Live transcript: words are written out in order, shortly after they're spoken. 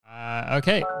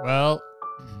Okay, well,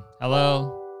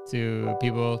 hello to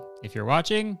people if you're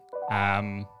watching.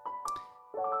 I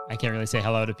can't really say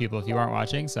hello to people if you aren't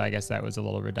watching, so I guess that was a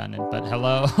little redundant. But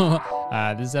hello,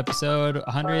 this is episode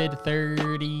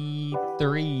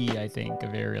 133, I think,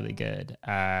 of Very Really Good.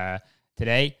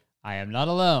 Today, I am not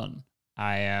alone.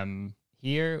 I am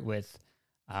here with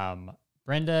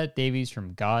Brenda Davies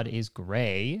from God is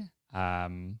Gray.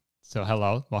 So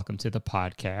hello, welcome to the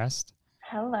podcast.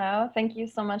 Hello. Thank you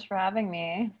so much for having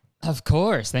me. Of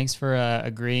course. Thanks for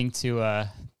agreeing to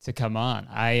come on.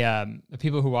 The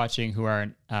people who are watching who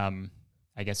aren't, I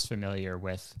guess, familiar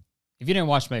with, if you didn't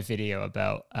watch my video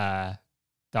about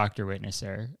Dr.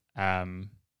 Witnesser,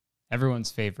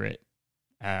 everyone's favorite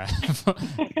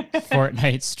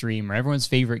Fortnite streamer, everyone's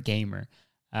favorite gamer.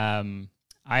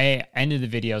 I ended the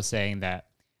video saying that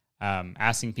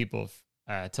asking people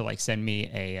to like send me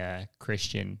a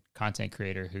Christian content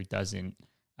creator who doesn't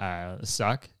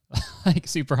suck like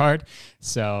super hard.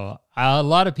 So a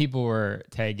lot of people were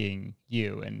tagging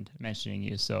you and mentioning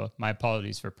you. So my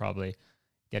apologies for probably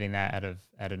getting that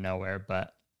out of nowhere.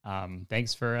 But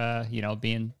thanks for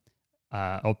being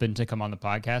open to come on the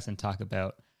podcast and talk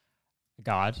about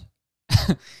God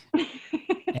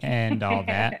and all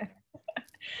that.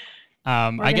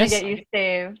 We're gonna get you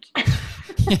saved.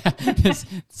 Yeah,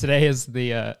 today is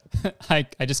the I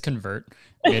just convert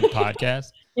mid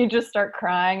podcast. You just start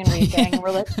crying and weeping, and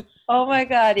we're like, "Oh my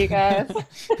god, you guys!"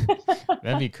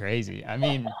 That'd be crazy. I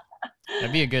mean,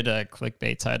 that'd be a good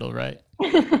clickbait title, right?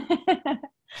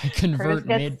 Convert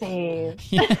mid. Saved.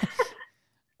 Yeah.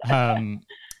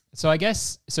 So I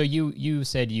guess you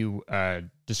said you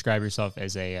describe yourself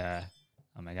as a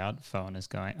oh my god, phone is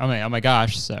going. Oh my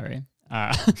gosh, sorry.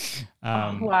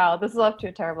 Wow, this is off to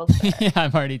a terrible start. Yeah,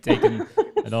 I'm already taking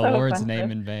the So Lord's offensive.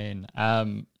 name in vain.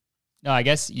 No, I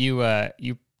guess you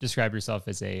describe yourself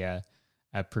as a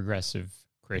progressive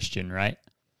Christian, right?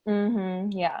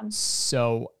 Yeah.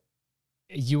 So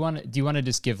do you want to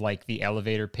just give like the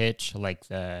elevator pitch, like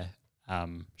the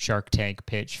Shark Tank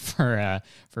pitch for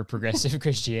progressive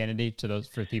Christianity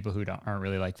for people who aren't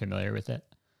really like familiar with it?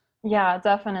 Yeah,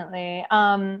 definitely.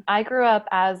 I grew up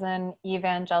as an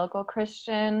evangelical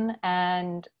Christian,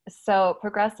 and so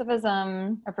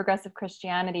progressivism or progressive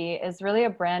Christianity is really a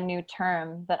brand new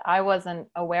term that I wasn't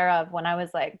aware of when I was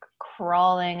like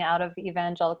crawling out of the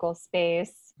evangelical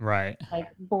space, Right. like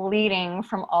bleeding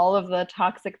from all of the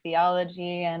toxic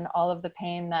theology and all of the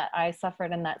pain that I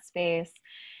suffered in that space.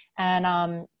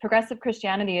 And progressive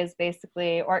Christianity is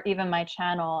basically, or even my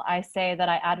channel, I say that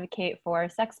I advocate for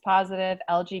sex positive,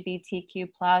 LGBTQ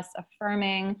plus,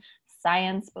 affirming,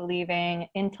 science believing,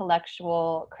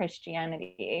 intellectual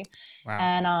Christianity. Wow.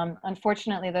 And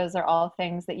unfortunately, those are all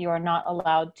things that you are not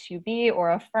allowed to be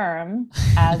or affirm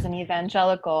as an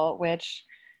evangelical, which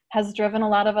has driven a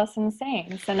lot of us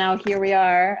insane. So now here we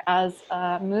are as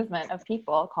a movement of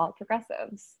people called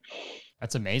progressives.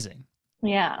 That's amazing.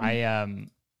 Yeah.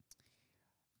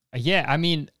 Yeah, I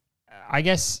mean, I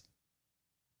guess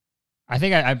I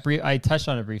think I touched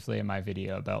on it briefly in my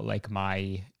video about like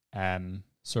my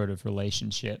sort of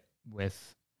relationship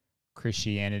with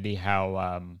Christianity,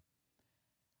 how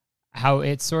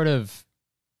it's sort of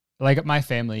like my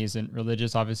family isn't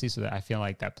religious, obviously, so that I feel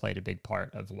like that played a big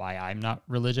part of why I'm not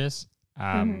religious.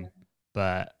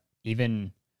 But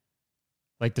even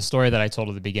like the story that I told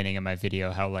at the beginning of my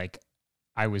video, how like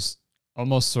I was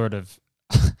almost sort of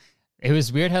it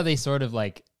was weird how they sort of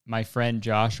like my friend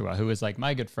Joshua, who was like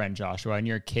my good friend Joshua, and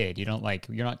you're a kid. You're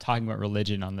not talking about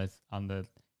religion on the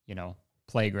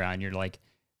playground. You're like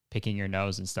picking your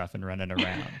nose and stuff and running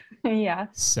around. Yeah.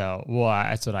 So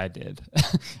that's what I did.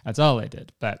 That's all I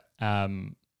did. But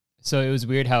so it was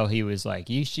weird how he was like,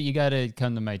 you got to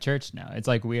come to my church now. It's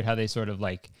like weird how they sort of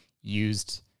like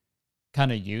used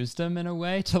them in a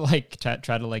way to like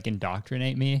try to like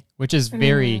indoctrinate me, which is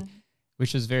very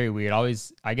weird.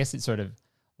 Always, I guess it sort of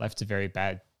left a very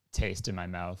bad taste in my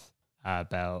mouth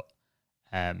about,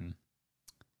 I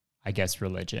guess,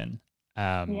 religion.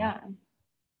 Yeah.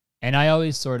 And I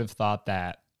always sort of thought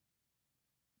that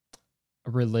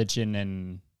religion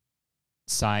and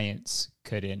science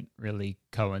couldn't really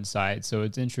coincide. So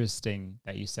it's interesting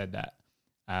that you said that,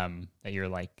 that you're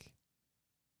like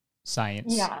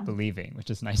science believing,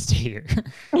 which is nice to hear.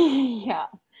 Yeah.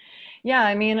 Yeah,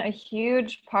 I mean, a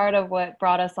huge part of what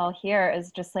brought us all here is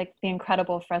just like the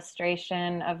incredible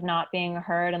frustration of not being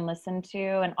heard and listened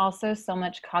to, and also so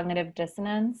much cognitive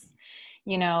dissonance.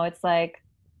 It's like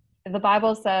the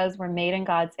Bible says we're made in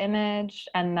God's image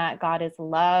and that God is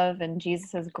love, and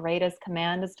Jesus's greatest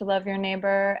command is to love your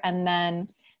neighbor. And then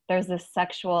there's this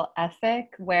sexual ethic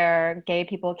where gay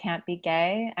people can't be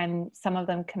gay, and some of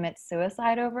them commit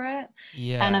suicide over it.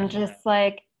 And I'm Yeah. just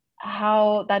like,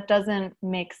 how that doesn't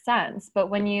make sense. But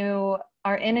when you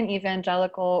are in an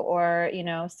evangelical or,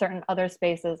 certain other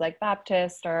spaces like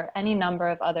Baptist or any number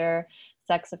of other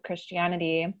sects of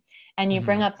Christianity, and you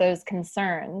bring Mhm. up those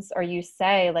concerns, or you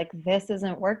say like, this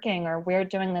isn't working, or we're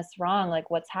doing this wrong, like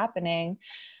what's happening,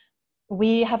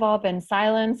 we have all been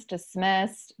silenced,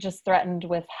 dismissed, just threatened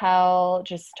with hell,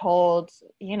 just told,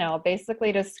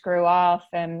 basically to screw off.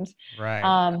 And Right.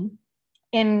 um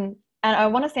in and I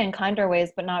want to say in kinder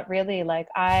ways, but not really. Like,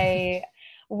 I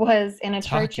was in a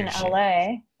Talk church in your shit.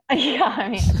 LA. Yeah, I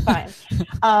mean, fine.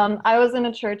 I was in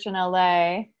a church in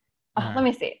LA. Let Uh,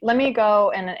 me see. Let me go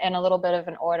in a little bit of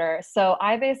an order. So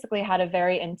I basically had a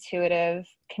very intuitive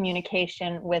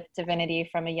communication with divinity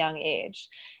from a young age.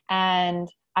 And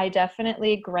I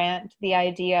definitely grant the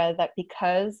idea that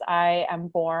because I am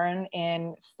born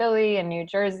in Philly and New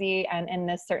Jersey and in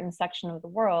this certain section of the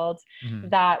world mhm.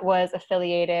 that was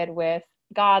affiliated with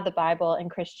God, the Bible, and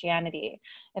Christianity.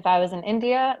 If I was in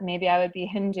India, maybe I would be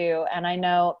Hindu. And I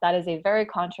know that is a very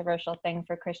controversial thing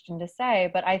for Christian to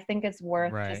say, but I think it's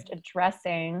worth Right. just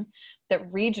addressing that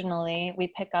regionally we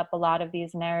pick up a lot of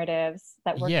these narratives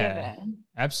that we're Yeah. given.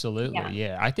 Absolutely.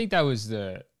 Yeah. Yeah. I think that was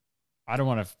the. I don't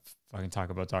want to fucking talk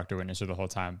about Dr. Witnesser the whole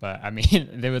time, but I mean,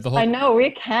 there was the I whole. know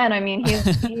we can. I mean, he's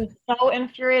so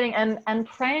infuriating, and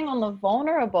preying on the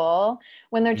vulnerable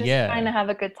when they're just trying to Yeah. have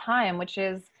a good time, which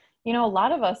is, a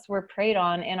lot of us were preyed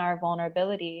on in our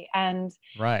vulnerability. And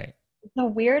Right. the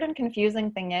weird and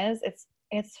confusing thing is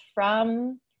it's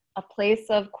from a place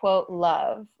of quote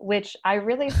love, which I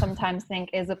really sometimes think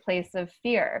is a place of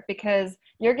fear, because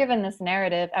you're given this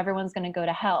narrative, everyone's going to go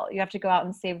to hell, you have to go out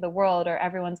and save the world, or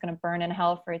everyone's going to burn in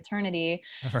hell for eternity.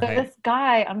 So Right. this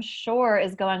guy, I'm sure,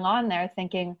 is going on there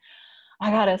thinking,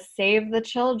 I gotta save the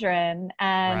children.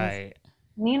 And Right.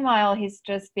 meanwhile, he's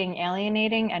just being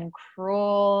alienating and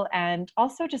cruel, and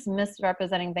also just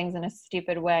misrepresenting things in a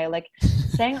stupid way. Like,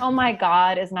 saying, oh my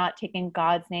God, is not taking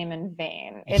God's name in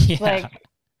vain. It's Yeah. like,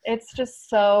 it's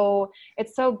so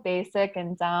basic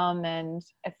and dumb and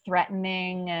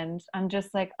threatening. And I'm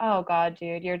just like, oh God,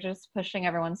 dude, you're just pushing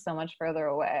everyone so much further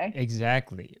away.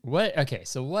 Exactly. What? Okay.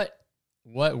 So what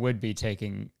would be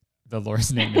taking the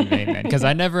Lord's name in vain then? Because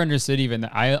I never understood even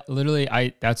that. I literally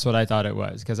I that's what I thought it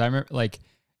was. Because I remember like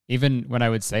even when I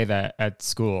would say that at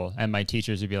school, and my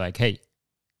teachers would be like, "Hey,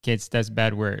 kids, that's a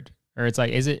bad word," or it's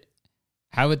like, "Is it?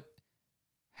 How would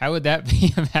how would that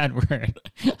be a bad word?"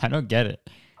 I don't get it.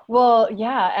 Well,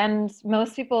 yeah, and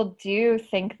most people do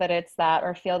think that it's that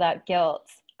or feel that guilt.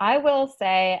 I will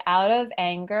say, out of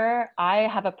anger, I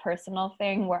have a personal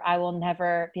thing where I will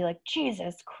never be like,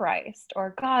 Jesus Christ,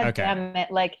 or God Okay. damn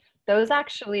it. Like, those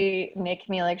actually make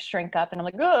me like shrink up, and I'm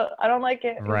like, oh, I don't like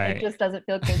it. It Right. just doesn't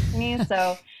feel good to me.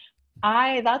 So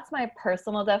that's my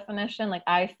personal definition. Like,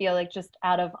 I feel like just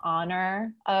out of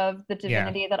honor of the Yeah.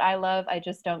 divinity that I love, I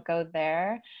just don't go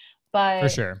there. For But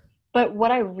sure.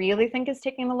 what I really think is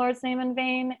taking the Lord's name in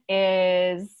vain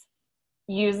is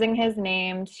using his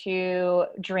name to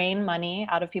drain money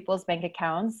out of people's bank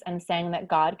accounts and saying that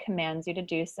God commands you to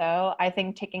do so. I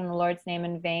think taking the Lord's name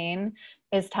in vain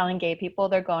is telling gay people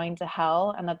they're going to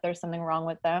hell and that there's something wrong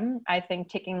with them. I think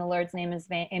taking the Lord's name is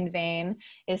in vain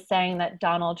is saying that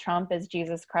Donald Trump is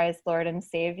Jesus Christ, Lord and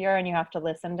Savior, and you have to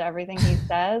listen to everything he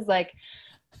says. Like,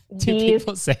 Do these,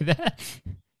 people say that?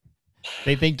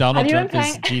 They think have Donald you been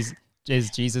Trump paying? is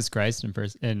Jesus Christ in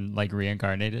person and like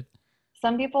reincarnated.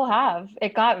 Some people have.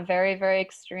 It got very, very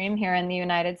extreme here in the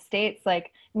United States.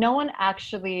 Like, no one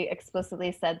actually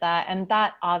explicitly said that. And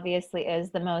that obviously is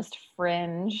the most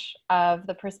fringe of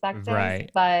the perspectives.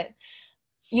 Right. But,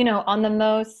 on the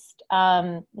most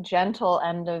gentle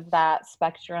end of that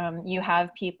spectrum, you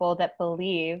have people that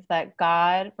believe that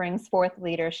God brings forth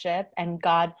leadership and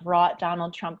God brought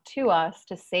Donald Trump to us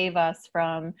to save us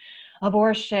from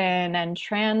abortion and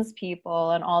trans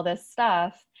people and all this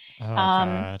stuff. Oh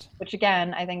God. Which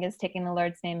again, I think is taking the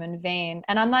Lord's name in vain.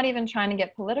 And I'm not even trying to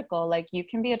get political. Like, you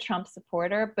can be a Trump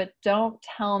supporter, but don't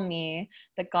tell me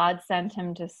that God sent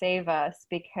him to save us,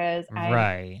 because I'm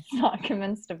Right. not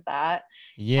convinced of that.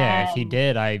 Yeah, if he And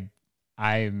did,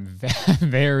 I'm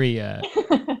very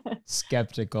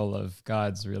skeptical of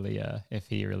God's really if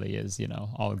he really is,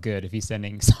 all good if he's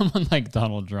sending someone like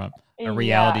Donald Trump, a yeah,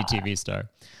 reality TV star.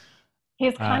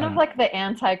 He's kind of Um, like the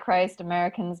Antichrist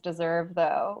Americans deserve,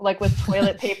 though. Like with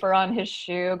toilet paper on his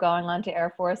shoe going onto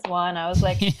Air Force One. I was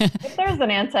like, if there's an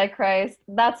Antichrist,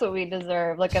 that's what we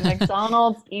deserve. Like a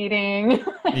McDonald's eating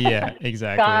yeah,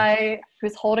 exactly. guy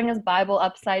who's holding his Bible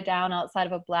upside down outside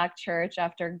of a black church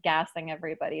after gassing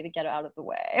everybody to get out of the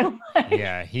way. Like,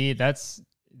 Yeah,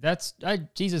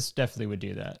 Jesus definitely would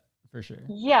do that for sure.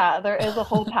 yeah, there is a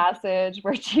whole passage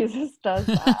where Jesus does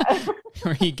that.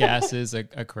 Where he gasses a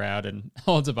crowd and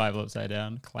holds a Bible upside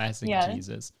down. Classic Yeah.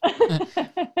 Jesus.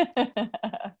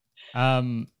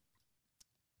 um,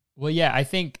 well, yeah, I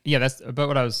think that's about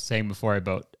what I was saying before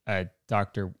about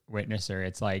Dr. Witnesser.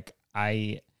 It's like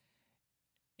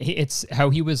it's how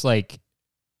he was like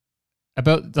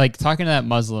about like talking to that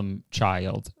Muslim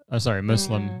child. Oh, sorry,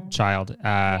 Muslim child.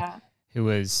 Yeah. Who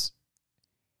was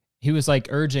he was like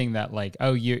urging that like,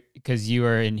 oh, because you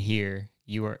are in here,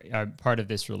 you are part of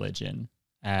this religion.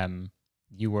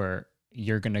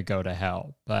 You're gonna go to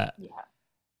hell. But Yeah.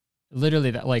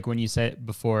 literally, that like when you said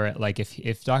before, like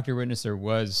if Dr. Witnesser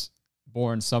was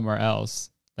born somewhere else,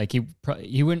 like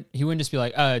he wouldn't just be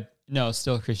like, no,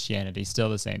 still Christianity, still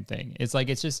the same thing. It's like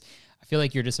it's just I feel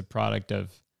like you're just a product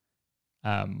of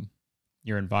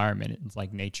your environment. It's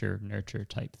like nature nurture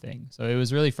type thing. So it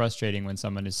was really frustrating when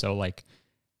someone is so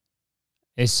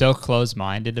close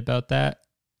minded about that.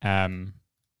 I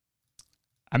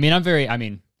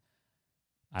mean,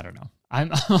 I don't know.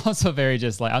 I'm also very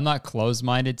just like I'm not close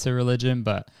minded to religion,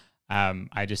 but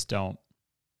I just don't.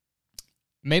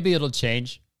 Maybe it'll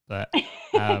change, but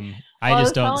I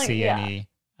just don't see any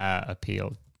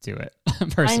appeal to it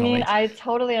personally. I mean, I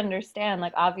totally understand.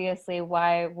 Like, obviously,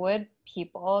 why would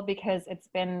people? Because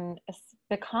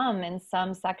become in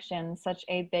some sections such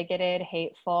a bigoted,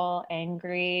 hateful,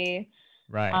 angry,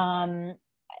 Right. um,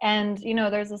 and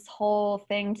there's this whole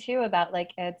thing too about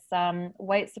like it's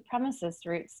white supremacist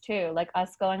roots too, like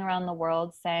us going around the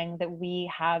world saying that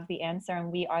we have the answer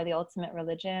and we are the ultimate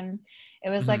religion. It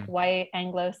was like Mm-hmm. white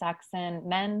Anglo-Saxon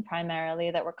men primarily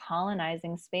that were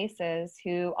colonizing spaces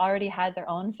who already had their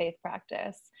own faith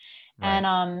practice. Right.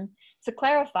 And to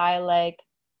clarify, like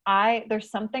there's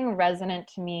something resonant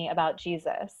to me about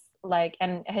Jesus. Like,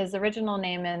 and his original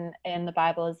name in the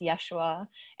Bible is Yeshua.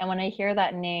 And when I hear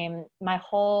that name, my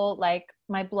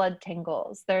blood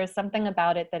tingles. There's something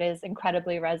about it that is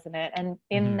incredibly resonant. And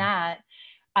in Mm-hmm. that,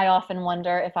 I often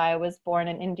wonder if I was born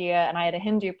in India and I had a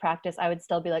Hindu practice, I would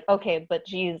still be like, okay, but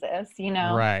Jesus,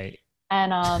 Right.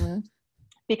 And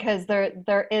because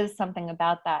there is something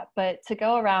about that. But to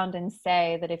go around and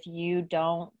say that if you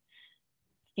don't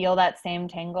feel that same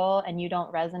tingle and you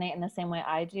don't resonate in the same way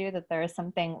I do, that there is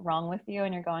something wrong with you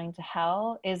and you're going to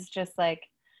hell, is just like,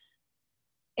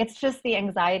 it's just the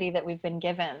anxiety that we've been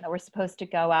given, that we're supposed to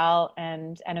go out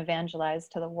and evangelize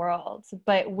to the world.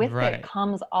 But with it Right.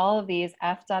 comes all of these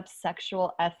effed up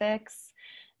sexual ethics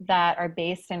that are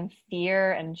based in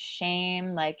fear and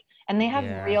shame, like, and they have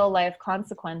Yeah. real life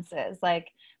consequences. Like,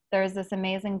 there's this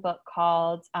amazing book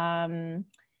called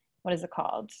what is it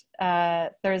called?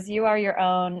 There's You Are Your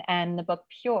Own and the book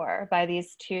Pure by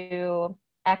these two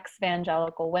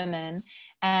ex-evangelical women.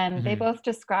 And they Mm-hmm. both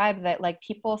describe that like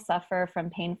people suffer from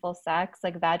painful sex,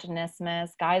 like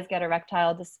vaginismus, guys get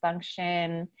erectile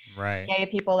dysfunction, Right. gay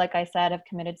people, like I said, have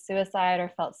committed suicide or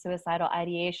felt suicidal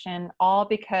ideation, all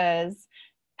because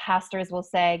pastors will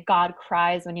say God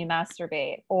cries when you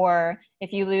masturbate, or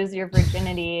if you lose your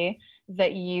virginity,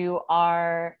 that you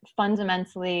are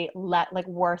fundamentally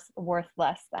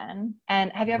worthless then.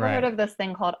 And have you ever heard Right. of this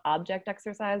thing called object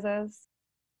exercises?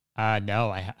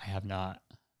 No, I have not.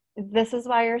 This is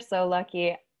why you're so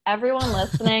lucky. Everyone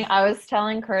listening, I was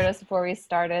telling Curtis before we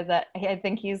started that I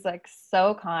think he's like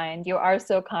so kind. You are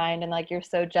so kind and like you're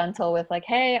so gentle with like,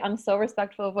 hey, I'm so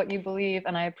respectful of what you believe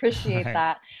and I appreciate Right.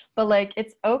 that. But like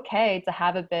it's okay to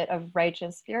have a bit of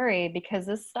righteous fury because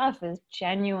this stuff is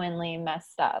genuinely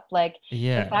messed up. Like the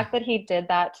Yeah. fact that he did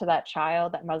that to that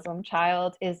child, that Muslim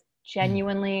child, is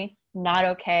genuinely not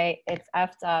okay. It's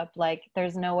effed up. Like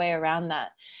there's no way around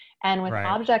that. And with Right.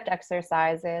 object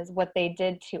exercises, what they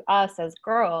did to us as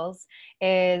girls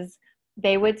is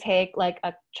they would take like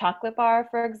a chocolate bar,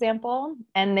 for example,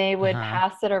 and they would Uh-huh.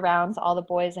 pass it around to all the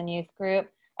boys in youth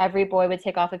group. Every boy would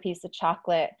take off a piece of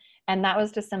chocolate, and that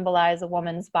was to symbolize a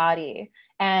woman's body.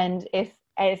 And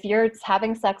if you're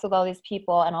having sex with all these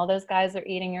people and all those guys are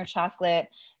eating your chocolate,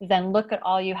 then look at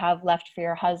all you have left for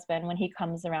your husband when he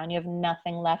comes around. You have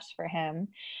nothing left for him.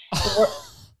 Or,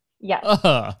 yes.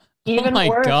 Oh Even my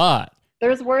worse, God.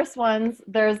 There's worse ones.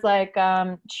 There's like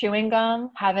chewing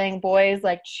gum, having boys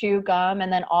like chew gum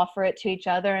and then offer it to each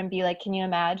other and be like, can you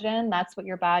imagine? That's what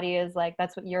your body is like.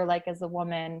 That's what you're like as a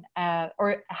woman.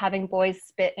 Or having boys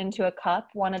spit into a cup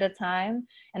one at a time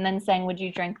and then saying, would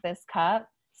you drink this cup?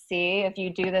 See, if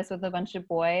you do this with a bunch of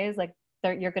boys, like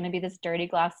you're going to be this dirty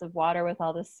glass of water with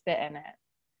all this spit in it.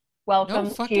 No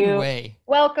fucking way.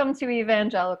 Welcome to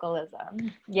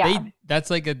evangelicalism. Yeah. That's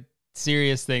like a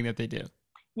serious thing that they do.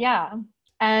 Yeah.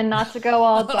 And not to go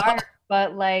all dark,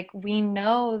 but like we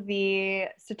know the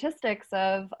statistics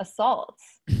of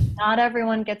assaults. Not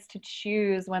everyone gets to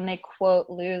choose when they quote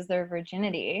lose their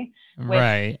virginity, which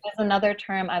Right. is another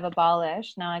term I've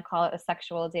abolished. Now I call it a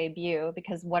sexual debut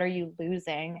because what are you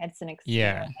losing? It's an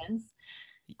Yeah. experience.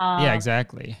 Yeah,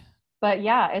 exactly. But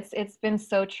yeah, it's been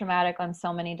so traumatic on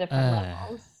so many different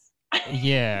levels.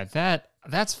 Yeah,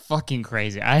 that's fucking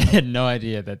crazy. I had no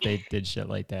idea that they did shit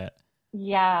like that.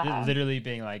 Yeah. Literally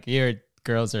being like, your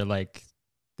girls are like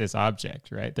this object,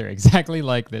 right? They're exactly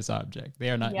like this object. They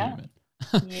are not Yeah.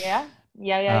 human.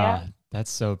 Yeah.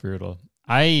 That's so brutal.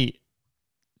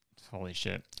 Holy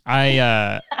shit.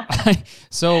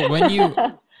 So when you,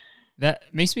 that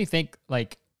makes me think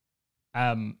like,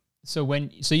 so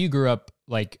you grew up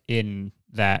like in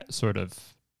that sort of,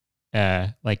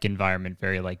 like environment,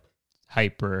 very like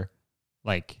hyper,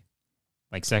 like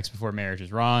sex before marriage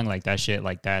is wrong, like that shit,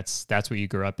 like that's what you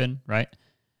grew up in, right?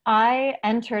 I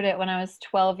entered it when I was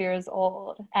 12 years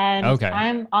old. And Okay.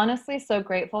 I'm honestly so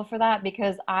grateful for that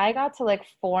because I got to like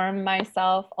form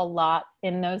myself a lot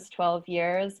in those 12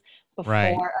 years before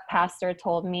Right. a pastor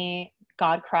told me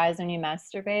God cries when you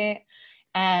masturbate.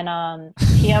 And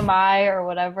TMI or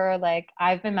whatever, like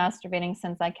I've been masturbating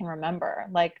since I can remember,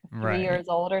 like 3 Right. years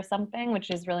old or something, which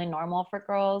is really normal for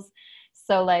girls.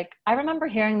 So like I remember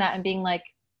hearing that and being like,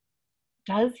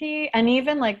 does he? And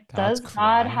even like, God's does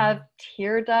God crying? have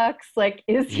tear ducts? Like,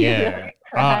 is he Yeah. really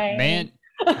crying? Man,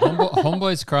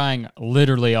 homeboy's crying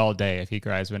literally all day if he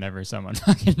cries whenever someone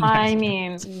fucking I masturbates.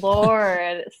 mean,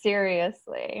 Lord,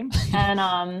 seriously.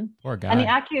 And Poor guy.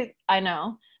 and I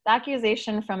know the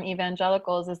accusation from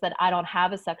evangelicals is that I don't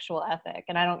have a sexual ethic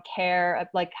and I don't care,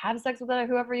 like have sex with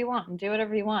whoever you want and do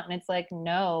whatever you want. And it's like,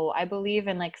 no, I believe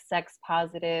in like sex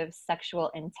positive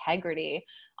sexual integrity,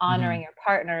 honoring your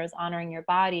partners, honoring your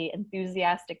body,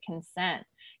 enthusiastic consent.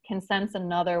 Consent's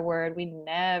another word we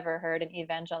never heard in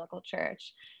evangelical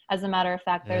church. As a matter of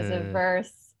fact, there's a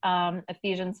verse,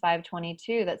 Ephesians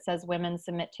 5:22, that says women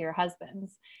submit to your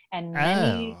husbands. And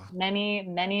many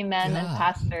men and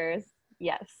pastors,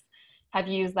 yes, have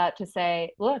used that to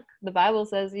say, look, the Bible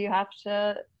says you have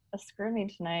to screw me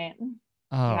tonight.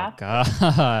 Oh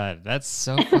God, that's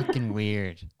so fucking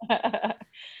weird.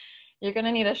 You're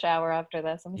gonna need a shower after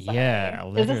this. I'm sorry. Yeah,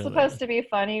 literally. Is this supposed to be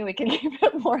funny? We can keep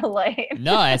it more light.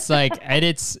 No, it's like, and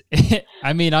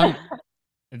I mean,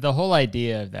 the whole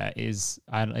idea of that is,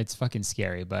 it's fucking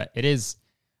scary, but it is,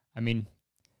 I mean,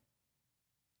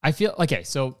 I feel, okay,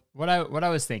 so what I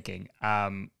was thinking,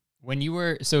 when you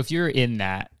were, so if you're in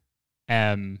that,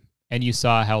 and you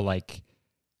saw how like,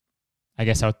 I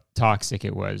guess how toxic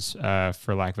it was,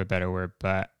 for lack of a better word,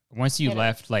 but once you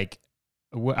left, like,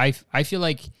 I feel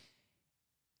like,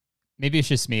 maybe it's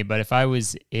just me, but if I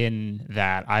was in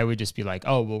that, I would just be like,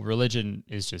 oh, well, religion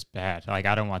is just bad. Like,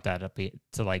 I don't want that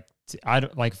I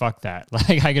don't like, fuck that.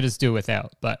 Like, I could just do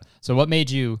without. But so what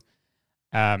made you,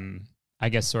 I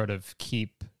guess, sort of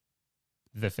keep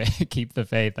the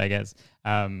faith, I guess.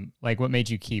 Like, what made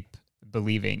you keep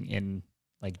believing in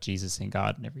like Jesus and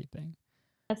God and everything?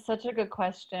 That's such a good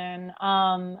question.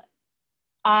 And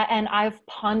I've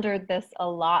pondered this a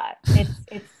lot.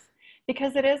 It's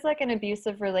because it is like an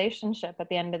abusive relationship at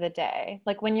the end of the day.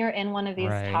 Like when you're in one of these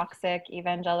toxic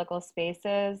evangelical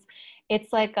spaces,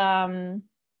 it's like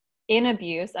in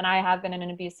abuse, and I have been in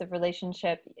an abusive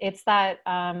relationship. It's that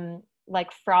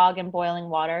like frog in boiling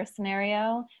water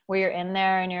scenario where you're in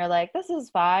there and you're like, this is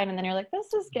fine. And then you're like,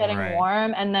 this is getting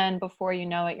warm. And then before you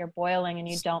know it, you're boiling and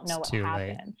you don't know what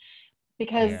happened.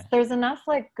 Because there's enough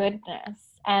like goodness.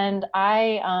 And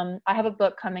I have a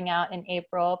book coming out in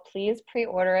April. Please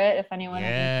pre-order it if anyone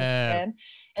is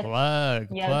interested.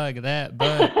 Plug that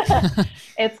book.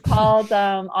 It's called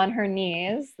On Her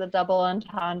Knees. The double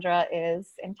entendre is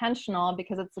intentional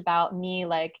because it's about me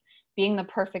like being the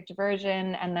perfect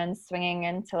version and then swinging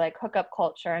into like hookup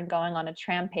culture and going on a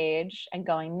trampage and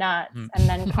going nuts and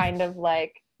then kind of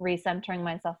like recentering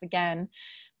myself again.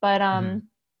 But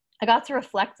I got to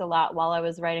reflect a lot while I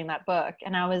was writing that book.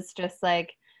 And I was just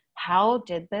like, how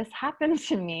did this happen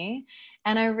to me?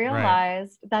 And I Right.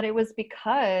 realized that it was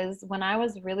because when I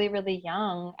was really, really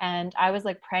young and I was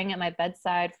like praying at my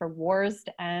bedside for wars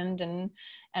to end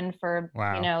and for, you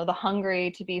Wow. know, the hungry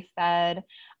to be fed,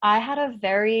 I had a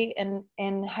very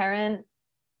inherent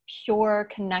pure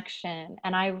connection,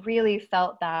 and I really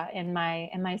felt that in my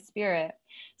spirit.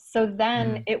 So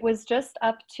then Mm. it was just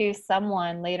up to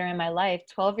someone later in my life,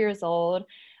 12 years old,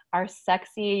 our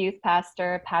sexy youth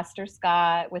pastor, Pastor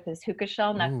Scott, with his hookah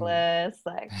shell Ooh. necklace,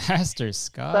 like Pastor so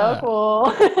Scott.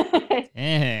 cool.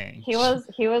 Dang. He was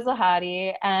a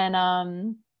hottie,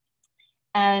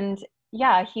 and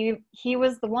yeah, he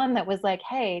was the one that was like,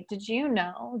 hey, did you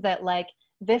know that like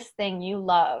this thing you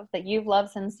love, that you've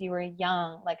loved since you were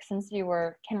young, like since you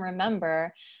were can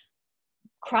remember,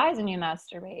 cries when you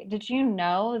masturbate? Did you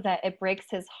know that it breaks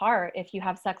his heart if you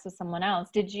have sex with someone else?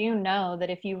 Did you know that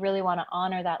if you really want to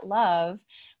honor that love,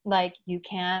 like you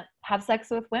can't have sex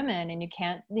with women and you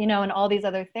can't, you know, and all these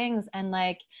other things, and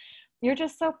like you're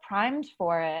just so primed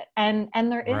for it. And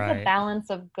there is a Right. balance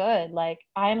of good. Like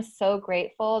I am so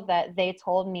grateful that they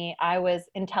told me I was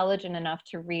intelligent enough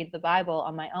to read the Bible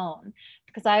on my own,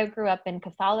 because I grew up in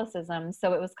Catholicism,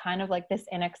 so it was kind of like this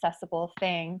inaccessible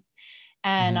thing.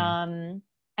 and Hmm. um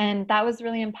and that was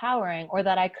really empowering, or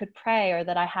that I could pray, or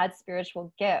that I had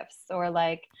spiritual gifts, or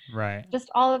like Right. just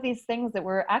all of these things that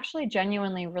were actually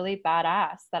genuinely really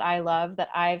badass that I love, that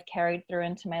I've carried through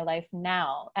into my life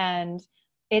now. And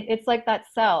it's like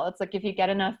that cell. It's like if you get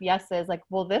enough yeses, like,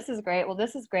 well, this is great. Well,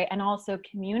 this is great. And also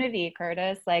community,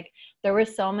 Curtis. Like there were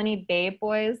so many babe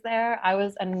boys there. I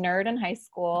was a nerd in high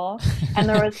school, and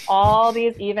there was all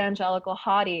these evangelical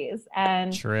hotties.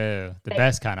 And True. The they,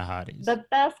 best kind of hotties. the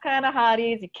best kind of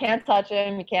hotties. You can't touch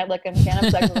them, you can't look them, you can't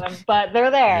have sex with them, but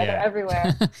they're there, they're Yeah.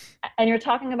 everywhere. And you're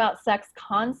talking about sex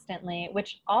constantly,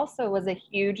 which also was a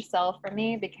huge sell for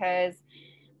me, because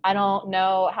I don't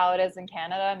know how it is in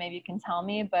Canada, maybe you can tell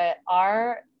me, but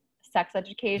our sex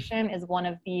education is one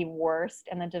of the worst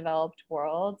in the developed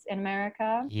worlds in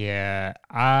America. Yeah.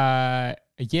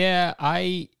 Yeah,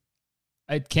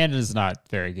 Canada's not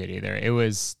very good either. It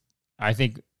was, I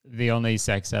think the only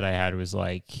sex that I had was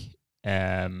like,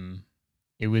 um,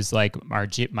 it was like our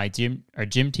gym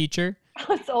teacher.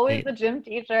 It's always They, the gym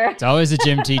teacher. it's always a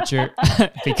gym teacher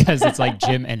because it's like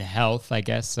gym and health, I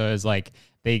guess. So it's like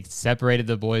they separated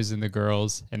the boys and the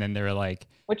girls, and then they were like,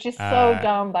 Which is so uh,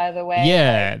 dumb, by the way. Like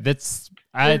yeah, that's,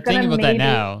 I you're think gonna about that maybe,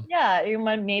 now. yeah, you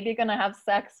might maybe gonna have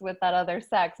sex with that other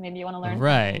sex. Maybe you want to learn something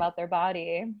Right. about their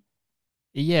body.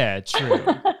 Yeah, true.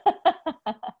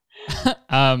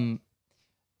 um,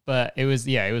 but it was,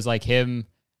 yeah, it was like him.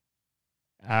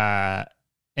 Uh,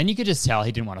 and you could just tell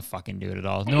he didn't want to fucking do it at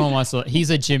all. No one wants to. He's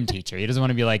a gym teacher. He doesn't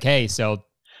want to be like, hey, so,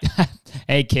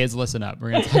 hey kids, listen up.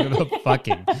 We're gonna talk about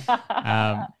fucking.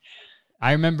 Um,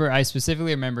 I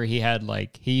specifically remember he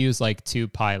used like two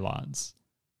pylons,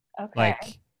 Okay.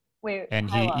 like, Wait, and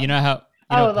you know pylons.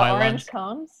 how Oh, the orange pylons?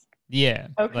 cones? Yeah,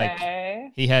 like Okay.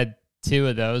 he had two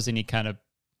of those, and he kind of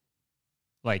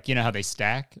like how they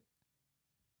stack.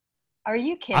 Are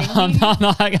you kidding I'm me? not,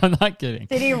 I'm not kidding.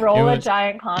 Did he It roll a was,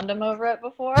 giant condom over it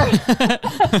before?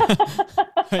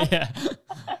 yeah,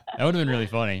 that would have been really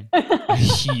funny. A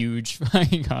huge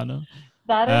fucking condom.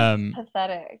 That is Um,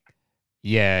 pathetic.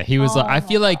 yeah, he was like, Oh I my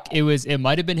feel like God. it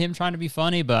might have been him trying to be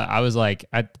funny, but I was like,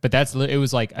 but it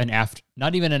was like an after,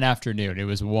 not even an afternoon. It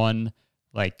was one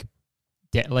like,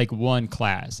 like one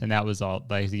class, and that was all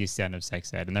like the extent of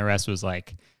sex ed, and the rest was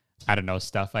like, I don't know,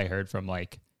 stuff I heard from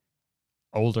like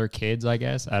older kids, I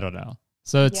guess. I don't know.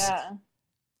 So Yeah.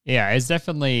 yeah,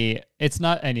 it's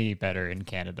not any better in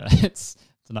Canada.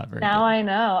 It's not very Now good. I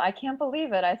know. I can't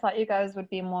believe it. I thought you guys would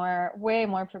be way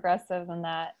more progressive than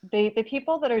that. The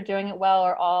people that are doing it well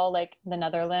are all like the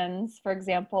Netherlands, for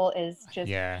example, is just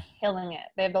Yeah. killing it.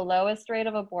 They have the lowest rate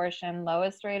of abortion,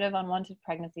 lowest rate of unwanted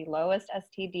pregnancy, lowest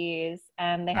STDs,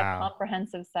 and they have Wow.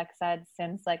 comprehensive sex ed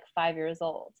since like 5 years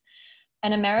old.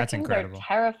 And That's Americans are incredible.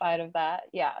 terrified of that.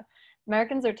 Yeah.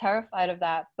 Americans are terrified of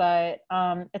that, but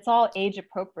it's all age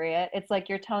appropriate. It's like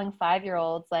you're telling 5 year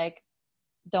olds, like,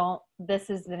 don't, this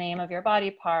is the name of your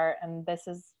body part, and this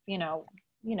is,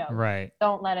 Right.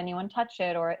 don't let anyone touch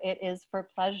it, or it is for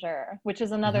pleasure, which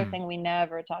is another Hmm. thing we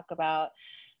never talk about.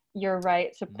 Your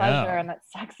right to pleasure, No. and that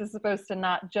sex is supposed to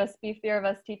not just be fear of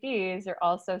STDs. You're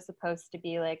also supposed to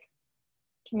be like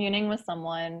communing with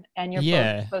someone, and you're both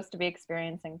Yeah. supposed to be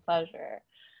experiencing pleasure.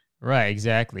 Right.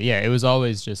 Exactly. Yeah. It was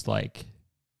always just like,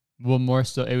 well, more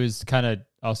so. It was kind of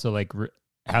also like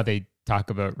how they talk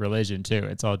about religion too.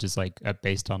 It's all just like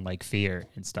based on like fear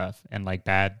and stuff, and like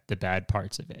the bad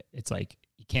parts of it. It's like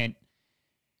you can't,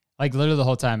 like, literally the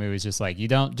whole time it was just like,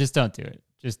 just don't do it.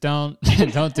 just don't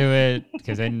don't do it,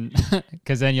 because then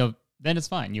then it's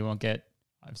fine. You won't get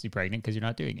obviously pregnant because you're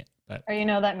not doing it. But Or you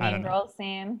know that I Mean don't know. Girls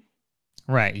scene?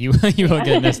 Right, you will get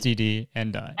an STD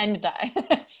and die. And die.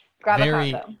 Grab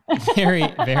Very, a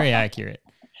condom. very accurate.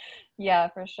 Yeah,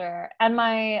 for sure. And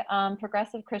my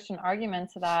progressive Christian argument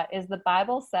to that is the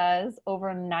Bible says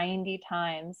over 90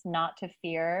 times not to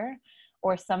fear,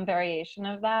 or some variation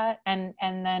of that. And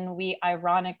then we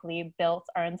ironically built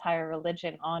our entire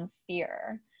religion on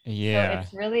fear. So Yeah,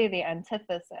 it's really the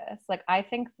antithesis. Like, I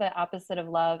think the opposite of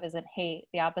love isn't hate.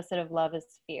 The opposite of love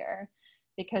is fear,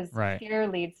 because right. fear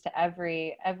leads to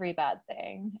every bad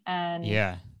thing.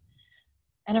 Yeah,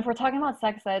 And if we're talking about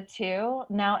sex ed too,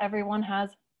 now everyone has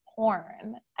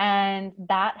porn, and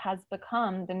that has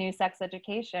become the new sex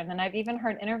education. And I've even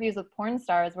heard interviews with porn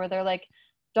stars where they're like,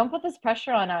 don't put this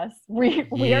pressure on us. We are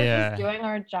just yeah, doing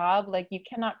our job. Like, you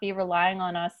cannot be relying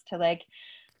on us to, like,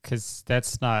 because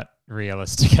that's not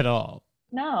realistic at all.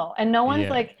 no. And no one's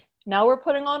Yeah, like, now we're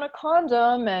putting on a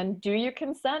condom and do you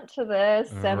consent to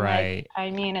this? And like, right. I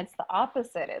mean, it's the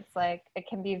opposite. It's like, it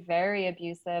can be very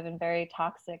abusive and very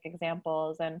toxic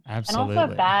examples, and also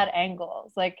Absolutely. bad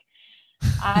angles. Like,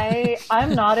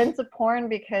 I'm not into porn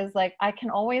because, like, I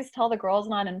can always tell the girl's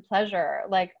not in pleasure.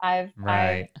 Like,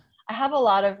 Right. I have a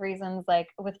lot of reasons, like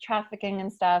with trafficking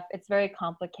and stuff, it's very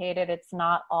complicated. It's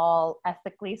not all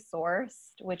ethically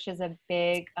sourced, which is a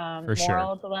big For sure.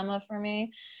 moral dilemma for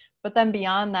me. But then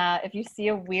beyond that, if you see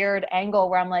a weird angle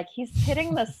where I'm like, he's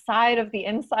hitting the side of the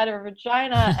inside of her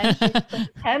vagina and she's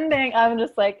pretending, I'm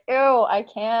just like, ew, I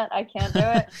can't do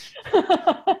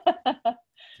it.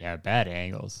 Yeah, bad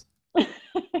angles.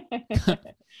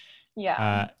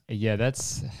 Yeah. Yeah,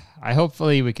 that's. I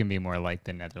hopefully we can be more like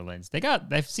the Netherlands. They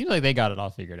seem like they got it all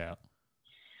figured out.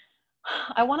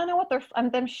 I want to know what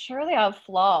I'm sure they have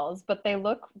flaws, but they're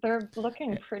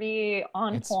looking pretty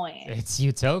on point. It's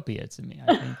utopia to me,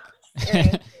 I think.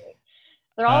 Seriously.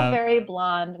 They're all Uh, very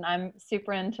blonde, and I'm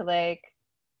super into like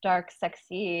dark,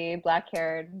 sexy,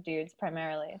 black-haired dudes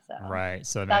primarily. So right.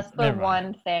 So that's the never mind.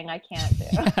 one thing I can't do.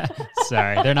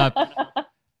 Sorry, they're not.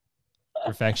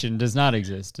 Perfection does not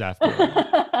exist after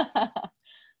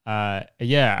all.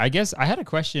 Yeah, I guess I had a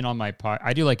question on my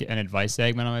I do like an advice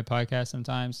segment on my podcast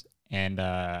sometimes, and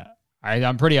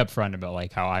I'm pretty upfront about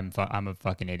like how I'm a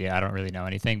fucking idiot. I don't really know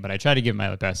anything, but I try to give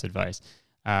my best advice.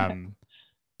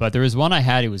 But there was one I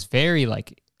had. It was very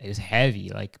like it was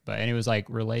heavy, like and it was like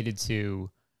related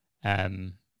to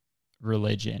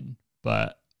religion,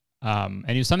 but and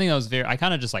it was something that was very. I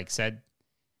kind of just like said,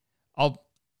 I'll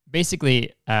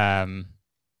basically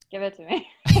Give it to me.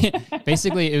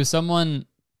 basically it was someone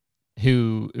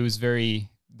who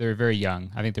they're very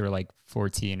young. I think they were like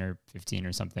 14 or 15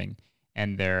 or something,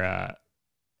 and they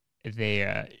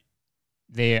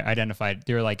identified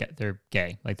they're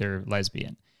gay, like they're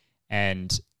lesbian,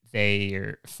 and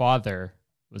their father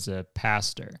was a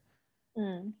pastor,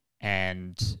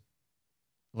 and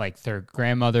like their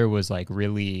grandmother was like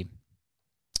really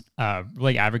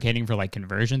like advocating for like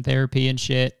conversion therapy and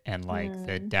shit, and like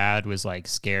the dad was like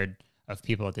scared of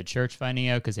people at the church finding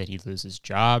out because he'd lose his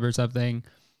job or something,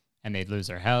 and they'd lose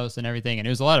their house and everything, and it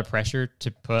was a lot of pressure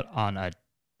to put on a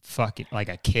fucking like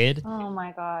a kid. Oh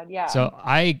my god, yeah. So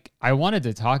I wanted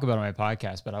to talk about it on my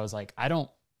podcast, but I was like,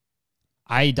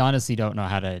 I honestly don't know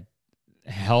how to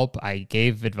help. I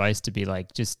gave advice to be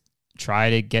like, just try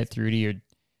to get through to your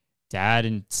dad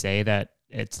and say that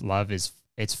it's love is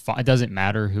it's fine. It doesn't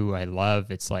matter who I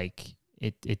love. It's like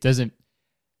it doesn't.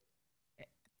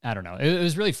 I don't know. It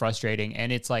was really frustrating,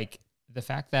 and it's like the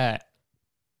fact that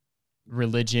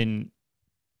religion,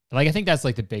 like I think that's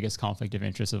like the biggest conflict of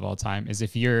interest of all time, is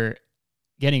if you're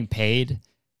getting paid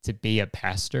to be a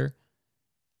pastor,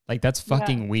 like that's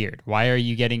fucking weird. Why are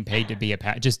you getting paid to be a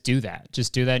pastor? Just do that.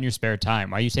 Just do that in your spare time.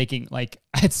 Why are you taking like?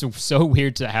 It's so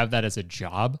weird to have that as a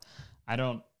job. I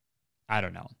don't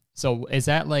know. So is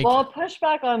that like? Well, push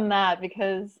back on that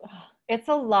because it's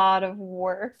a lot of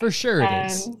work. For sure it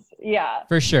is. Yeah.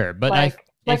 For sure. But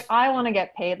I want to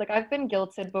get paid. Like, I've been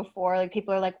guilted before. Like,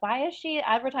 people are like, why is she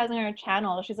advertising her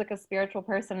channel? She's like a spiritual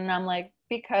person. And I'm like,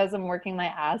 because I'm working my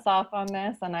ass off on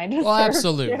this and I deserve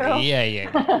absolutely. to.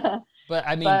 Yeah. But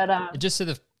I mean, just to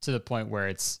the point where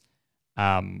it's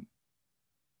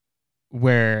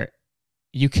where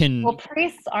you can. Well,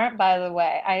 priests aren't, by the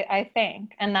way, I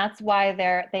think. And that's why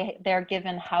they're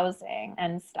given housing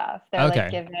and stuff. They're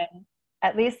like given,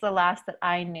 at least the last that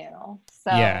I knew. So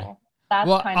yeah. that's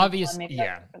kind obviously, of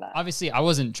yeah. for that. Obviously, I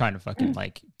wasn't trying to fucking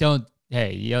like don't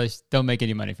make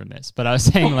any money from this. But I was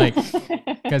saying like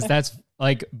because that's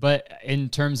like, but in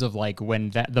terms of like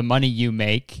when the money you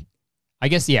make, I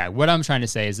guess, yeah, what I'm trying to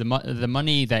say is the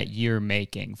money that you're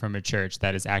making from a church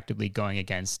that is actively going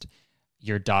against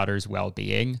your daughter's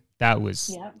well-being, Yeah.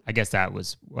 I guess that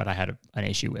was what I had an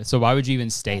issue with. So why would you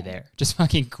even stay there? Just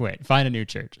fucking quit. Find a new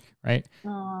church, right?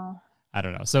 Oh. I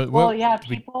don't know. So Well, what yeah,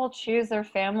 we people choose their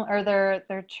family or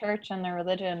their church and their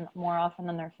religion more often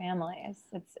than their families.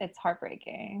 It's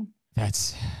heartbreaking.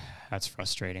 that's that's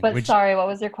frustrating. But Which sorry, what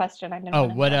was your question? I didn't oh,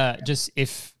 want to what interrupt you. just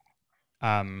if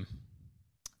um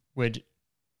would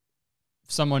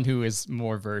someone who is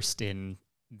more versed in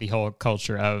the whole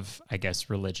culture of, I guess,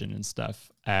 religion and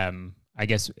stuff, I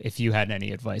guess if you had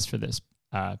any advice for this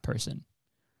person.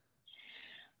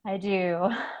 I do.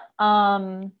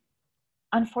 Um,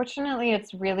 Unfortunately,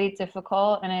 it's really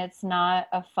difficult and it's not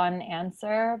a fun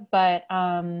answer, but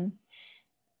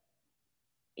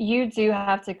you do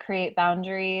have to create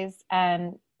boundaries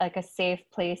and like a safe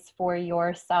place for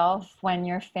yourself when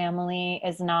your family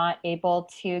is not able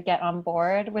to get on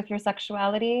board with your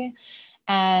sexuality.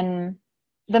 And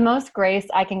the most grace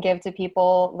I can give to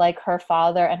people like her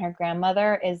father and her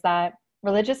grandmother is that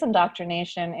religious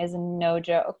indoctrination is no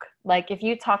joke. Like if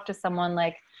you talk to someone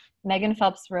like Megan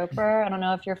Phelps Roper, I don't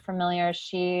know if you're familiar,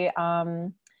 she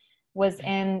was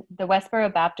in the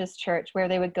Westboro Baptist Church where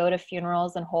they would go to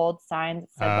funerals and hold signs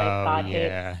that said like Oh God hates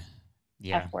yeah.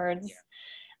 Yeah. F words.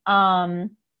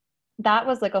 Um, that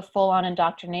was like a full-on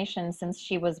indoctrination since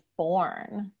she was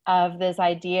born of this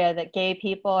idea that gay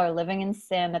people are living in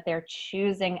sin, that they're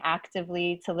choosing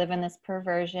actively to live in this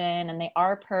perversion and they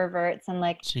are perverts. And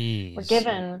like we're Jeez.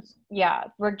 given, yeah,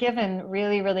 we're given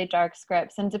really, really dark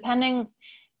scripts. And depending,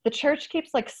 the church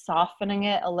keeps like softening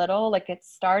it a little. Like it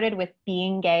started with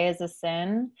being gay as a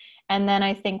sin. And then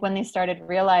I think when they started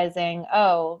realizing,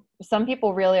 oh, some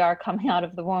people really are coming out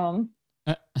of the womb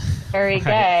very Right.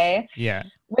 gay, Yeah.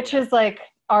 which is like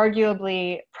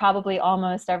arguably probably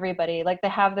almost everybody. Like they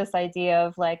have this idea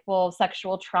of like, well,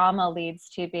 sexual trauma leads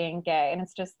to being gay. And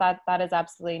it's just that is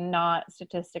absolutely not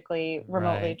statistically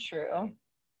remotely Right. true.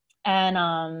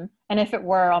 And if it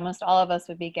were, almost all of us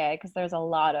would be gay because there's a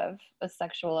lot of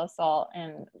sexual assault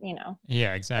and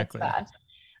Yeah, it's exactly. bad.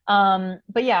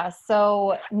 But yeah,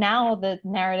 so now the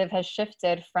narrative has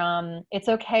shifted from it's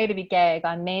okay to be gay,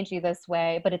 God made you this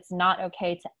way, but it's not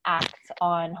okay to act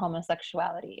on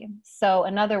homosexuality. So,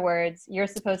 in other words, you're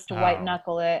supposed to white Oh.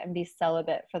 knuckle it and be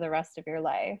celibate for the rest of your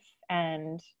life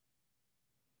and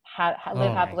live Oh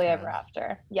my happily ever God.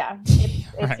 after. Yeah,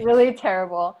 it's Right. really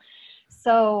terrible.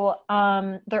 So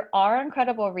there are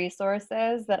incredible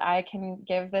resources that I can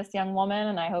give this young woman,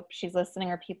 and I hope she's listening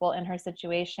or people in her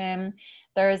situation.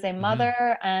 There is a Mm-hmm.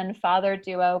 mother and father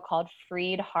duo called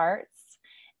Freed Hearts.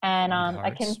 And Freed I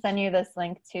can hearts. send you this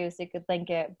link too, so you could link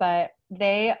it. But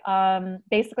they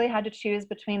basically had to choose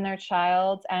between their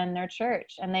child and their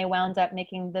church. And they wound up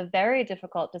making the very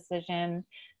difficult decision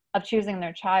of choosing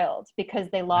their child because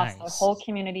they lost their Nice. whole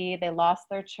community, they lost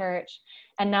their church,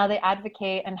 and now they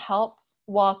advocate and help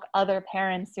walk other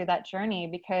parents through that journey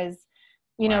because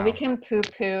we Wow. can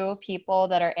poo-poo people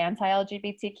that are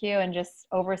anti-LGBTQ and just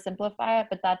oversimplify it,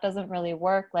 but that doesn't really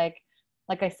work. Like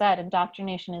I said,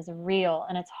 indoctrination is real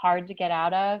and it's hard to get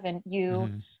out of, and you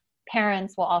Mm-hmm.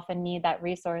 parents will often need that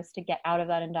resource to get out of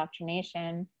that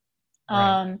indoctrination.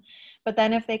 Right. But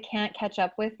then if they can't catch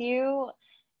up with you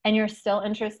and you're still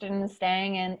interested in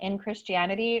staying in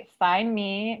Christianity, find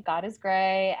me, God is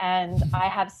Gray. And I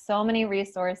have so many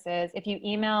resources. If you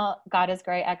email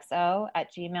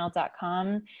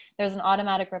godisgrayxo@gmail.com, there's an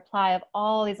automatic reply of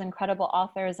all these incredible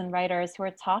authors and writers who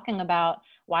are talking about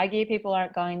why gay people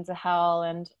aren't going to hell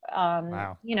and,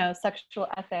 Wow. sexual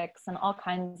ethics and all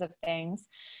kinds of things.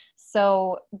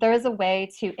 So there is a way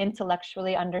to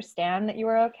intellectually understand that you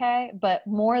are okay, but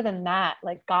more than that,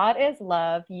 like God is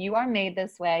love. You are made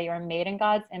this way. You are made in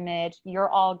God's image. You're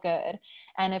all good.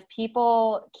 And if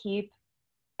people keep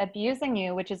abusing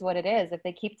you, which is what it is, if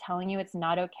they keep telling you it's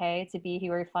not okay to be who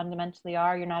you fundamentally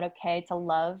are, you're not okay to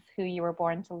love who you were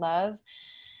born to love,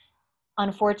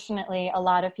 unfortunately, a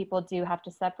lot of people do have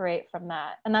to separate from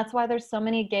that. And that's why there's so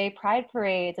many gay pride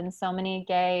parades and so many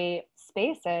gay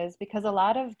spaces, because a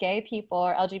lot of gay people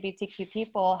or LGBTQ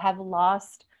people have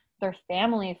lost their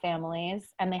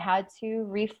families and they had to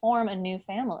reform a new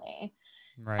family.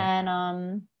 Right.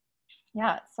 And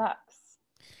yeah, it sucks.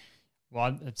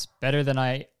 Well, that's better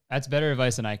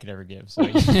advice than I could ever give. So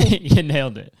you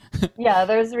nailed it. Yeah,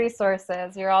 there's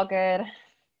resources. You're all good.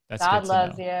 That's good God to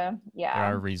loves know. you. There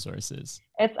Yeah. are resources.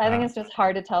 I think Uh, it's just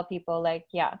hard to tell people like,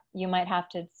 yeah, you might have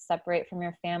to separate from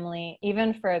your family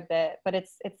even for a bit, but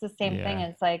it's the same thing. yeah,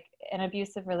 It's like an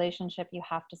abusive relationship, you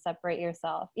have to separate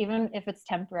yourself. Even if it's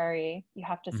temporary, you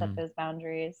have to set mhm, those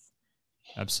boundaries.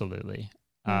 absolutely.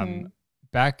 Um, Hmm.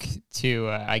 back to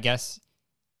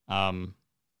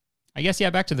yeah,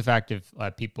 back to the fact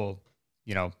of people,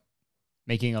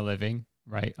 making a living,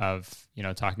 right, of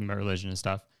talking about religion and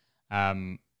stuff.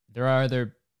 There's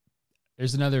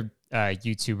another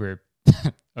YouTuber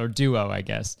or duo, I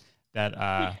guess, that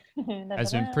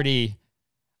has been pretty.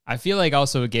 I feel like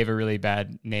also gave a really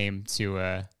bad name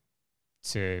to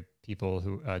people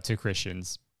who to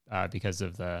Christians because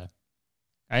of the.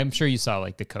 I'm sure you saw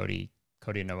like the Cody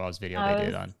and Noel's video they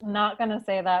did on. Not gonna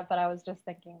say that, but I was just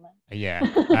thinking that. Yeah,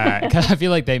 I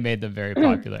feel like they made them very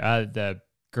popular. The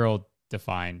Girl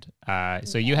Defined.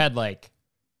 So you had like,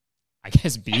 I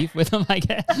guess, beef with them. I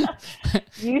guess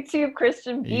YouTube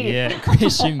Christian beef. Yeah,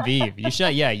 Christian beef. You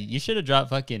should have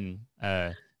dropped fucking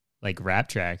like rap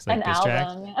tracks, like diss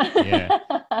tracks. Yeah,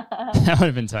 that would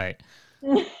have been tight.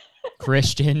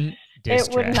 Christian diss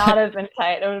track. It would not have been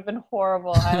tight. It would have been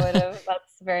horrible. I would have.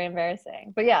 That's very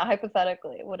embarrassing. But yeah,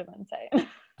 hypothetically, it would have been tight.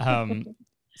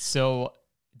 So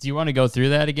do you want to go through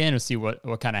that again or see what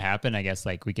kind of happened? I guess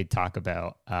like we could talk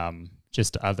about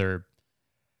just other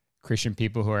Christian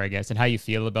people who are, I guess, and how you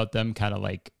feel about them kind of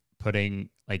like putting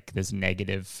like this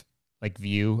negative like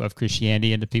view of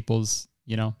Christianity into people's,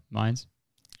 minds.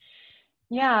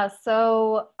 Yeah,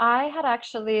 so I had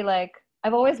actually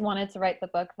I've always wanted to write the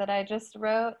book that I just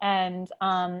wrote, and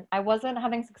I wasn't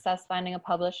having success finding a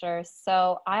publisher.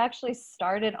 So I actually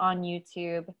started on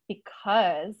YouTube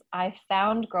because I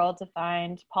found Girl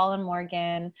Defined, Paul and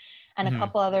Morgan, and a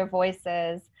couple other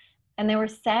voices, and they were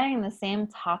saying the same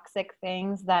toxic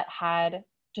things that had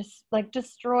just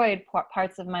destroyed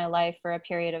parts of my life for a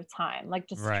period of time, like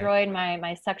destroyed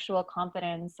my sexual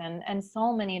confidence and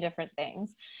so many different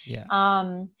things. Yeah.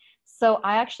 So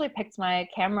I actually picked my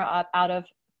camera up out of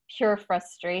pure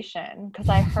frustration because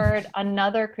I heard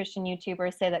another Christian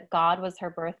YouTuber say that God was her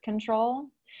birth control.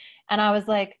 And I was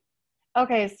like,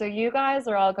 okay, so you guys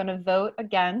are all going to vote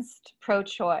against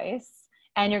pro-choice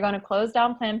and you're going to close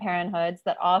down Planned Parenthoods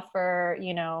that offer,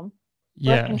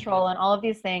 birth control and all of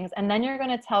these things. And then you're going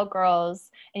to tell girls,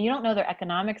 and you don't know their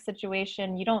economic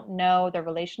situation, you don't know their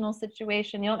relational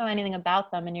situation, you don't know anything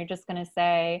about them. And you're just going to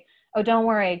say, oh, don't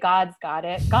worry, God's got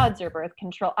it. God's your birth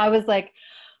control. I was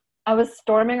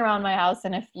storming around my house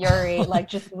in a fury,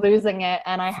 just losing it.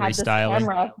 And I had this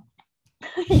camera.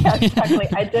 Yeah, exactly.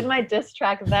 I did my diss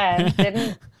track then,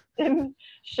 didn't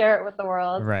share it with the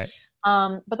world. Right.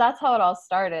 But that's how it all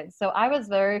started. So I was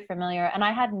very familiar, and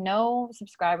I had no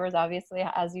subscribers, obviously,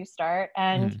 as you start.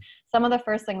 And some of the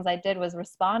first things I did was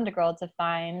respond to Girl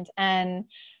Defined. And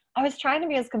I was trying to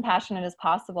be as compassionate as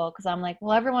possible because I'm like,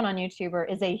 well, everyone on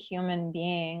YouTube is a human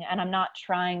being, and I'm not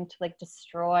trying to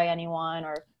destroy anyone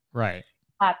or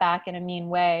pat back in a mean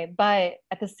way. But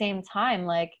at the same time,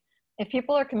 if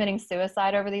people are committing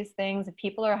suicide over these things, if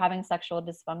people are having sexual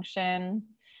dysfunction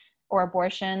or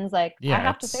abortions, I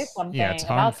have to say something it's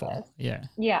about harmful. this.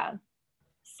 Yeah.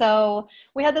 So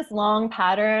we had this long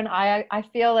pattern. I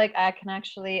feel like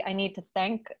I need to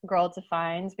thank Girl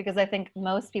Defined because I think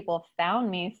most people found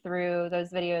me through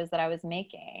those videos that I was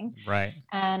making. Right.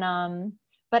 And,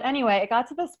 but anyway, it got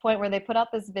to this point where they put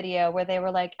out this video where they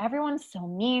were like, everyone's so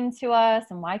mean to us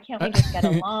and why can't we just get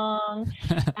along?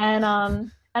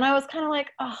 And I was kind of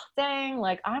like, oh, dang,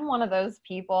 I'm one of those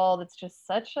people that's just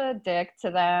such a dick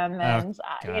to them. And,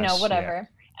 whatever.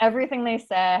 Yeah. Everything they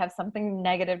say, I have something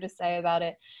negative to say about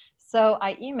it. So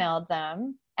I emailed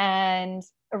them and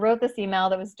I wrote this email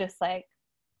that was just I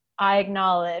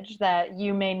acknowledge that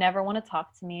you may never want to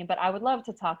talk to me, but I would love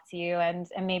to talk to you. And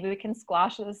maybe we can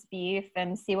squash this beef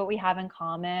and see what we have in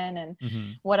common and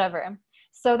whatever.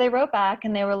 So they wrote back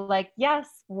and they were like,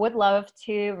 yes, would love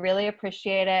to, really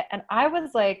appreciate it. And I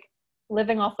was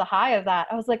living off the high of that.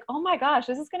 I was like, oh my gosh,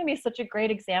 this is going to be such a great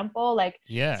example.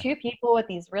 Two people with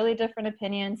these really different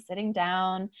opinions sitting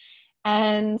down,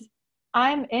 and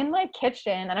I'm in my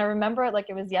kitchen and I remember it like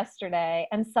it was yesterday.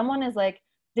 And someone is like,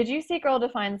 did you see Girl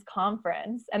Defined's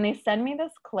conference? And they send me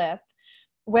this clip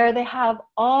where they have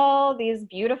all these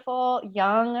beautiful,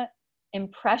 young,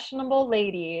 impressionable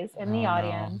ladies in the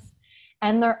audience.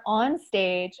 And they're on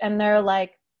stage and they're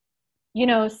like,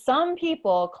 some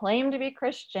people claim to be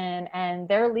Christian and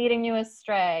they're leading you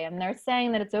astray and they're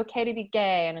saying that it's okay to be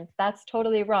gay and that's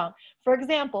totally wrong. For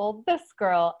example, this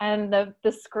girl, and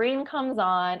the screen comes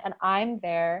on and I'm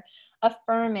there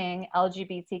affirming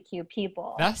LGBTQ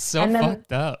people. That's so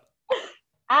fucked up.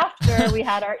 After we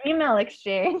had our email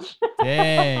exchange.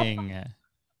 Dang.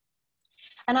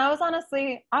 And I was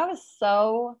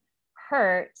so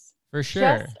hurt. For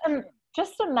sure.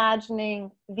 Just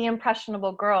imagining the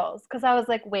impressionable girls, because I was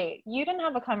like, wait, you didn't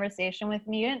have a conversation with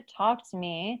me, you didn't talk to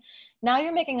me. Now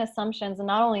you're making assumptions, and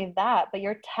not only that, but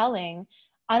you're telling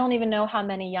I don't even know how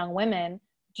many young women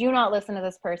do not listen to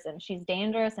this person. She's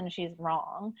dangerous and she's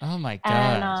wrong. Oh my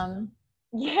And God.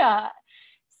 yeah.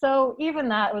 So even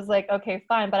that was like, okay,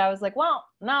 fine. But I was like, well,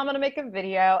 now I'm going to make a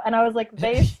video. And I was like,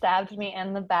 they stabbed me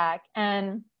in the back.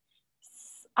 And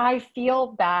I feel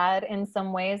bad in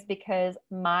some ways because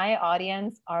my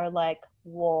audience are like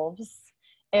wolves.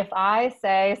 If I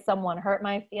say someone hurt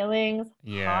my feelings,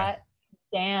 Yeah. hot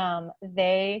damn,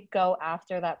 they go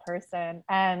after that person.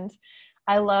 And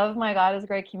I love my God is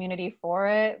Great community for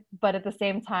it. But at the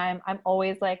same time, I'm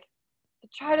always like,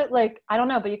 try to like, I don't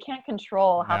know, but you can't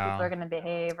control how people are No. going to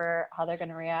behave or how they're going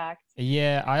to react.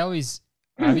 Yeah,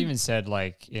 I've even said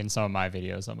like in some of my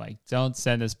videos, I'm like, don't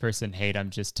send this person hate. I'm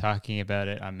just talking about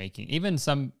it. I'm making even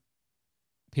some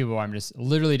people I'm just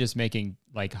literally just making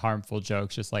like harmful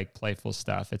jokes, just like playful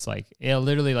stuff. It's like, yeah,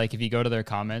 literally like if you go to their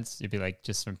comments, it'd be like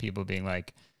just from people being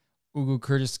like, ooh,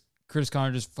 Curtis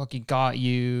Connor just fucking got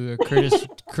you. Or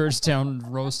Curtis Town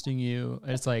roasting you.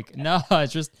 It's like, no,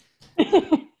 it's just,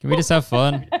 can we just have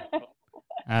fun?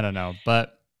 I don't know.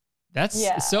 But that's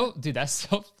Yeah. so, dude, that's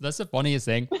the funniest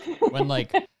thing when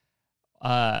like,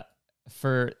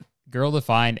 for Girl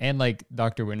Defined and like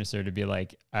Dr. Winchester to be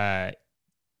like,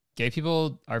 gay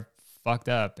people are fucked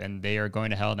up and they are going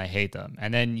to hell and I hate them.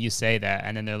 And then you say that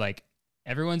and then they're like,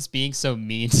 everyone's being so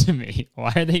mean to me.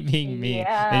 Why are they being mean?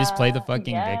 They just play the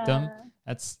fucking victim.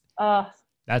 That's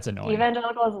annoying.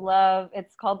 Evangelicals love,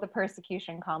 it's called the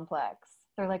persecution complex.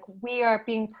 They're like, we are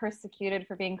being persecuted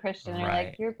for being Christian. And you're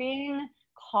like, you're being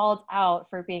called out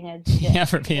for being a dick. Yeah,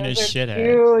 for being Those a are shithead.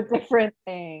 two different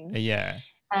things. Yeah.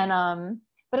 And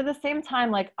but at the same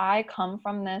time, like I come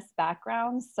from this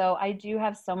background, so I do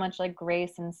have so much like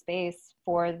grace and space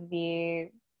for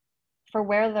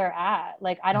where they're at.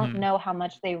 Like I don't know how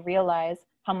much they realize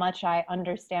how much I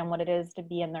understand what it is to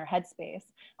be in their headspace.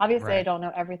 Obviously, I don't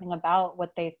know everything about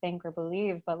what they think or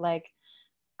believe, but like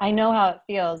I know how it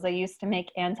feels. I used to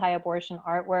make anti-abortion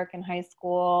artwork in high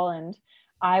school, and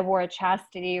I wore a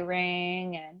chastity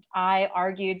ring, and I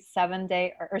argued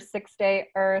 7-day or 6-day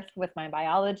Earth with my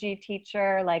biology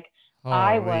teacher. Like Holy.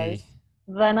 I was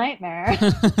the nightmare.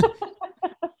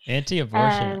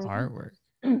 Anti-abortion artwork.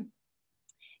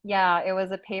 Yeah, it was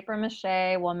a paper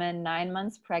mache woman 9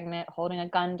 months pregnant holding a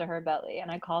gun to her belly, and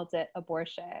I called it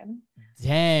abortion.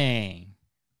 Dang.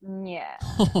 Yeah.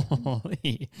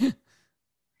 Holy.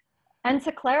 And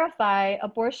to clarify,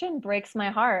 abortion breaks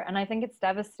my heart, and I think it's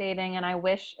devastating, and I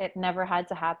wish it never had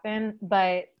to happen.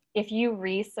 But if you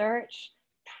research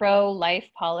pro-life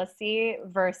policy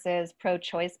versus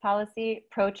pro-choice policy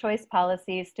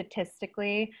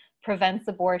statistically prevents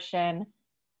abortion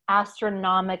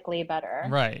astronomically better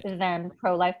than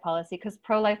pro-life policy, because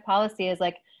pro-life policy is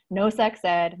like no sex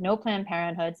ed, no Planned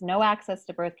Parenthoods, no access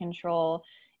to birth control.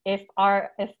 If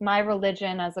my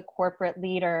religion as a corporate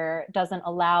leader doesn't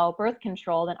allow birth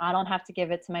control, then I don't have to give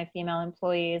it to my female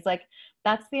employees. Like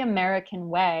that's the American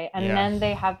way. And then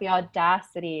they have the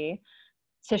audacity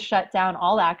to shut down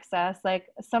all access. Like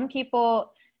some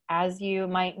people, as you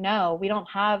might know, we don't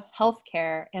have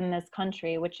healthcare in this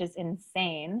country, which is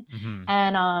insane.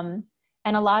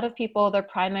 And a lot of people, their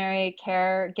primary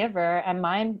caregiver, and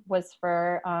mine was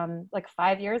for like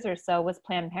 5 years or so, was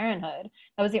Planned Parenthood.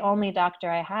 That was the only doctor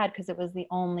I had because it was the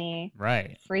only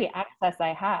free access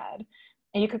I had.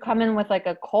 And you could come in with like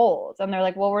a cold, and they're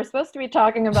like, "Well, we're supposed to be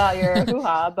talking about your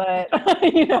hoo-ha, but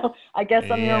I guess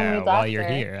I'm the only doctor." While you're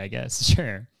here, I guess,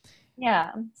 sure.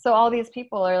 Yeah. So all these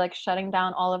people are like shutting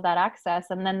down all of that access,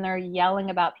 and then they're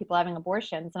yelling about people having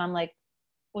abortions, and I'm like,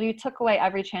 well, you took away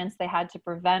every chance they had to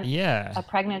prevent a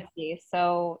pregnancy.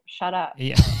 So shut up.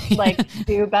 Yeah. Like,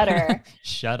 do better.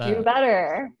 Shut up. Do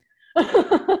better.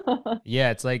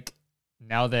 Yeah. It's like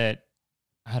now that,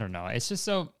 I don't know, it's just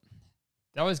so,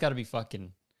 they always got to be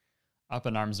fucking up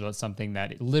in arms about something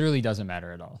that it literally doesn't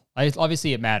matter at all.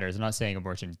 Obviously, it matters. I'm not saying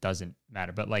abortion doesn't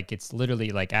matter, but like it's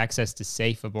literally like access to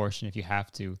safe abortion. If you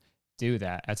have to do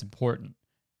that, that's important.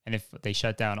 And if they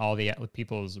shut down all the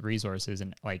people's resources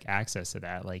and like access to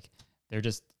that, like they're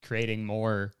just creating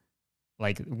more,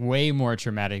 like way more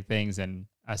traumatic things than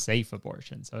a safe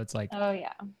abortion. So it's like, oh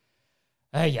yeah,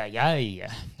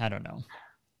 yeah. I don't know.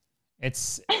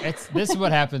 It's this is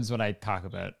what happens when I talk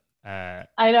about. I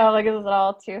know, like, is it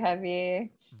all too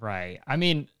heavy? Right. I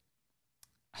mean,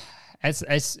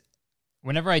 as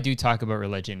whenever I do talk about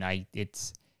religion,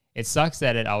 it sucks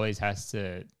that it always has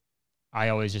to. I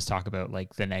always just talk about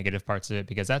like the negative parts of it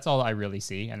because that's all I really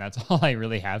see and that's all I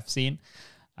really have seen.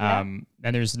 And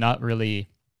there's not really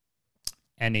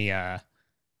any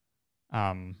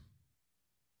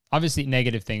obviously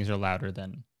negative things are louder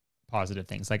than positive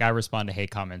things. Like I respond to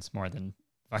hate comments more than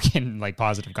fucking like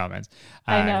positive comments.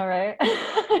 I know, right?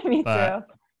 Me too.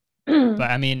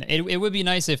 But I mean, it would be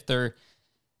nice if there,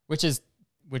 which is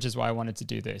why I wanted to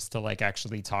do this, to like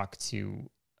actually talk to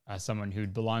someone who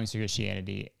belongs to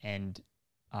Christianity and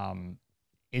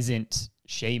isn't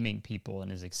shaming people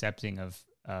and is accepting of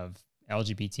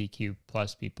LGBTQ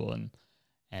plus people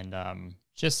and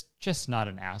just not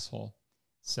an asshole.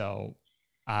 So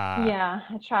yeah,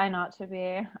 I try not to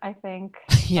be, I think.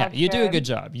 Yeah, you do a good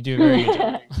job. You do a very good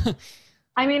job.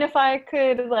 I mean, if I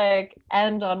could like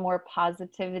end on more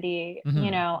positivity,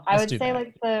 you know, I would say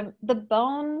like the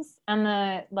bones and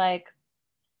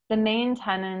the main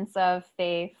tenets of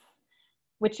faith,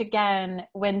 which again,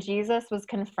 when Jesus was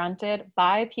confronted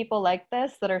by people like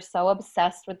this that are so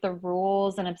obsessed with the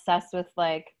rules and obsessed with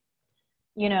like,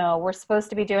 you know, we're supposed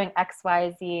to be doing X,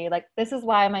 Y, Z. Like, this is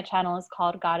why my channel is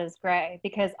called God is Gray,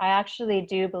 because I actually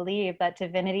do believe that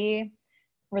divinity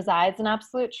resides in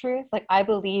absolute truth. Like, I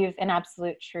believe in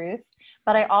absolute truth,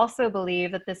 but I also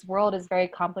believe that this world is very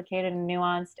complicated and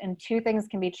nuanced, and two things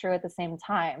can be true at the same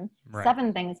time. Right.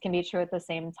 7 things can be true at the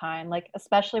same time. Like,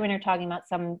 especially when you're talking about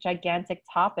some gigantic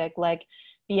topic like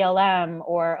BLM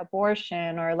or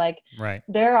abortion or like, right.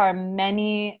 There are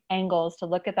many angles to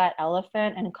look at that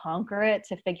elephant and conquer it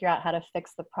to figure out how to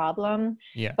fix the problem.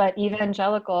 Yeah. But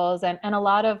evangelicals and a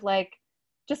lot of like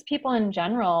just people in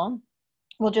general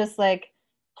will just like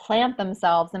plant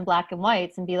themselves in black and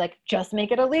whites and be like, just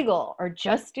make it illegal or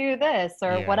just do this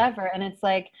or whatever. And it's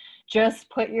like, just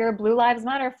put your Blue Lives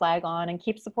Matter flag on and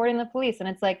keep supporting the police. And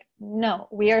it's like, no,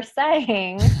 we are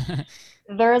saying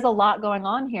there is a lot going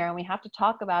on here and we have to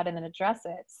talk about it and address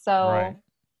it. So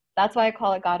that's why I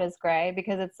call it God is Gray,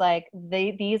 because it's like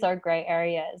these are gray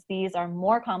areas. These are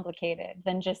more complicated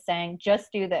than just saying,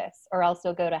 just do this or else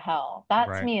you'll go to hell. That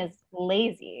to me is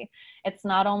lazy. It's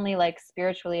not only like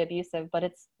spiritually abusive, but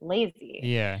it's lazy.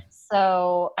 Yeah.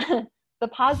 So the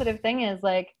positive thing is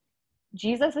like,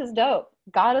 Jesus is dope.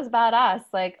 God is badass.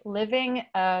 Like living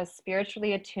a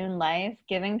spiritually attuned life,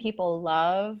 giving people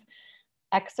love,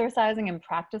 exercising and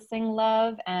practicing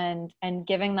love and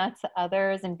giving that to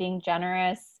others and being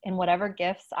generous in whatever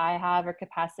gifts I have or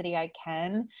capacity I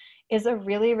can is a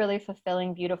really, really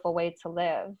fulfilling, beautiful way to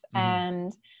live. Mm-hmm.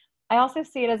 And I also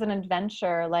see it as an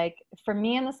adventure. Like for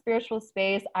me in the spiritual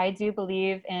space, I do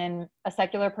believe in a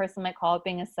secular person might call it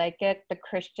being a psychic. The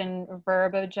Christian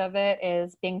verbiage of it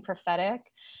is being prophetic.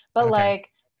 But like,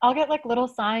 I'll get like little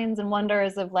signs and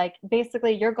wonders of like,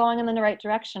 basically you're going in the right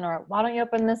direction, or why don't you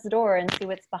open this door and see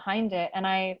what's behind it? And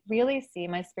I really see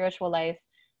my spiritual life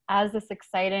as this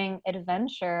exciting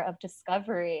adventure of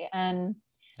discovery. And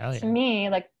to me,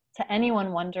 like to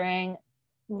anyone wondering,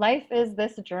 life is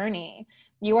this journey.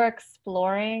 You are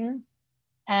exploring.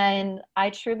 And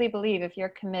I truly believe if you're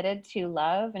committed to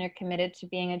love and you're committed to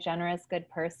being a generous, good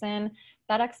person,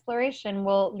 that exploration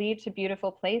will lead to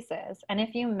beautiful places. And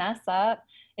if you mess up,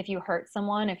 if you hurt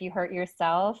someone, if you hurt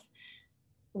yourself,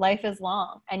 life is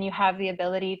long and you have the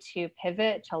ability to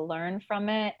pivot, to learn from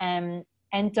it, and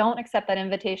don't accept that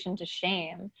invitation to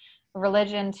shame.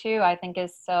 Religion too, I think,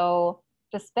 is so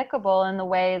despicable in the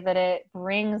way that it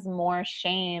brings more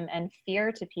shame and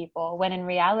fear to people, when in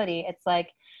reality, it's like,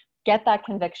 get that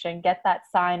conviction, get that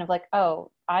sign of like, oh,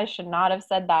 I should not have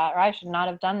said that, or I should not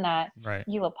have done that. Right.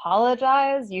 You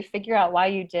apologize, you figure out why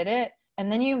you did it,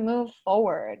 and then you move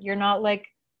forward. You're not like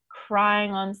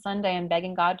crying on Sunday and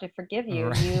begging God to forgive you.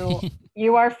 Right.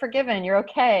 You are forgiven. You're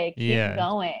okay. Keep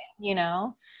going, you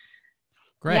know?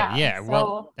 Great. Yeah. So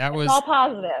well, that was all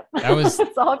positive. That was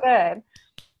it's all good.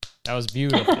 That was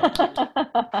beautiful. You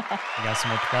got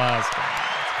some applause.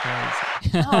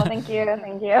 Oh, thank you.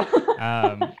 Thank you.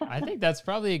 I think that's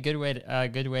probably a good way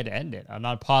to end it. On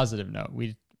a positive note,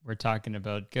 we're talking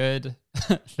about good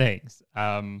things.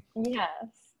 Yes.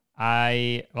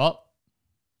 I'm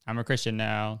a Christian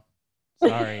now.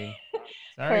 Sorry,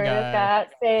 Curtis guys. Got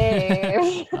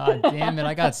saved. Oh, damn it!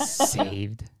 I got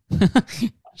saved.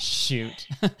 Shoot.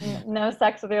 No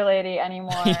sex with your lady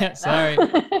anymore. Yeah, sorry.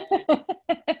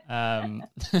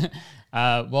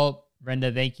 Well,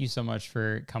 Brenda, thank you so much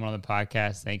for coming on the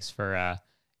podcast. Thanks for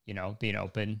being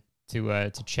open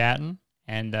to chatting.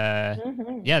 And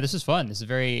yeah, this is fun. This is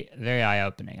very, very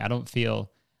eye-opening. I don't feel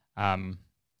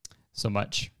so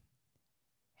much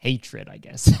hatred, I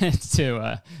guess,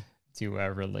 to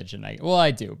religion.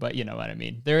 I do, but you know what I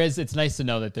mean. It's nice to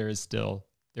know that there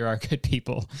are good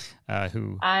people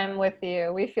who. I'm with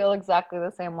you. We feel exactly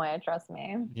the same way. Trust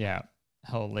me. Yeah.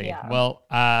 Holy. Yeah. Well,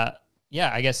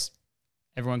 yeah, I guess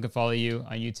everyone can follow you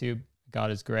on YouTube. God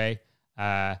is Gray.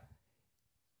 Get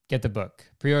the book.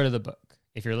 Pre-order the book.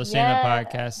 If you're listening to the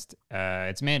podcast,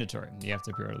 it's mandatory. You have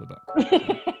to pre-order the book.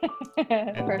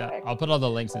 And Perfect. I'll put all the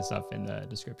links and stuff in the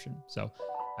description. So,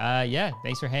 yeah,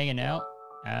 thanks for hanging out.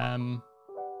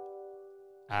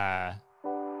 I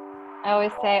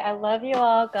always say, I love you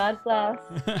all. God bless.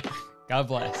 God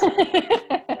bless. All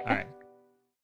right.